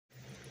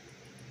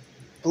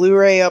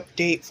Blu-ray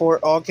update for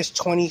August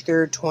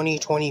 23rd,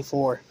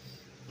 2024.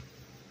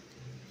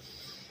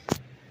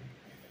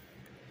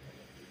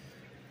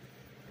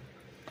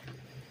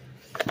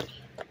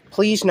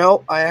 Please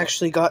note, I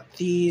actually got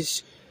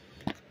these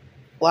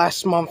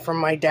last month from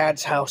my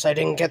dad's house. I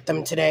didn't get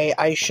them today.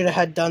 I should have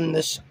had done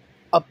this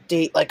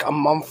update like a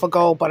month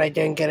ago, but I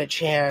didn't get a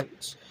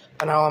chance.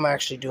 And now I'm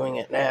actually doing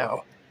it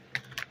now.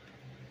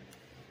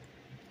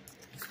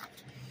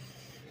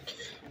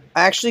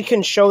 I actually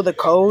can show the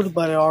code,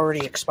 but it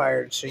already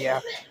expired, so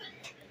yeah.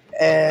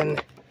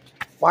 And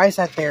why is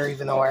that there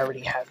even though I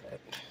already have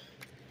it?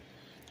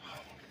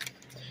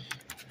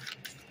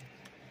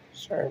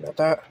 Sorry about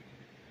that.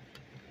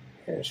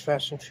 Here's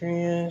Fast and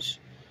Furious,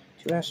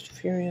 Too Fast and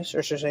Furious,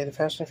 or should I say the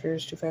Fast and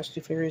Furious, Too Fast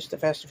and Furious, the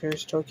Fast and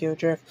Furious Tokyo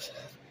Drift,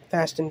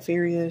 Fast and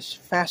Furious,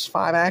 Fast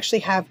 5. I actually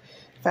have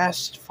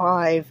Fast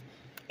 5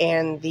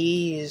 and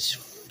these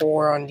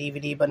 4 on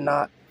DVD, but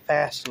not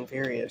Fast and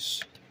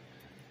Furious.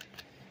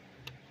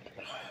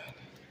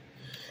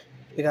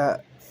 We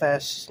got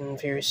Fast and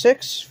Furious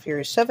 6,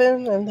 Furious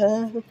 7, and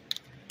then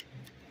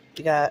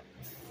we got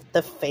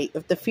The Fate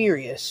of the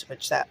Furious,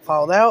 which that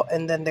followed out,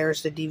 and then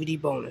there's the DVD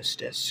bonus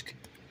disc.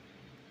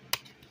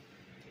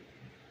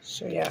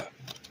 So yeah.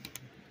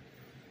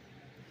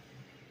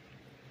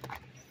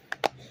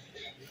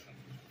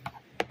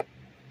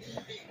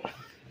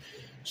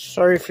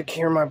 Sorry if you can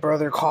hear my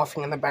brother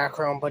coughing in the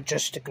background, but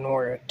just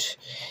ignore it.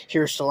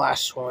 Here's the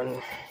last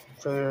one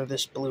for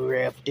this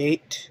Blu-ray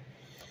update.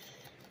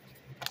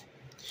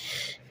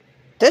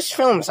 This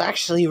film's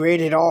actually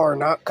rated R,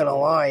 not gonna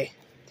lie.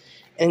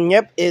 And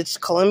yep, it's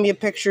Columbia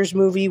Pictures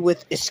movie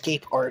with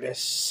escape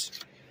artists.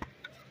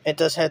 It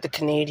does have the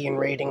Canadian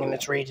rating, and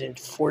it's rated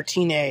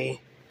 14A.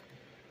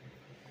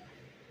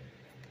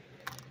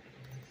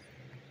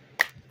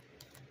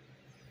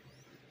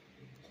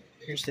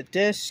 Here's the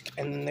disc,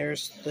 and then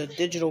there's the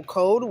digital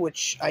code,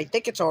 which I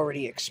think it's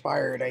already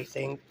expired, I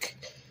think.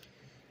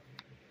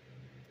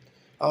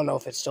 I don't know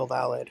if it's still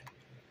valid.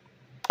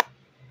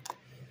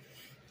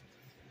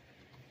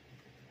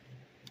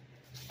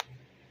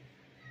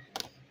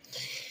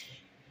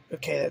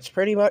 Okay, that's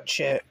pretty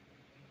much it.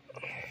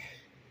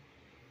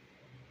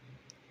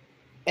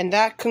 And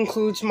that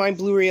concludes my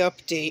Blu-ray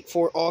update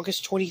for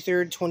August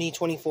 23rd,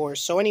 2024.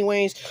 So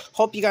anyways,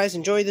 hope you guys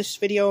enjoyed this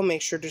video.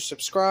 Make sure to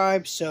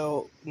subscribe.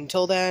 So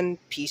until then,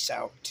 peace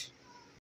out.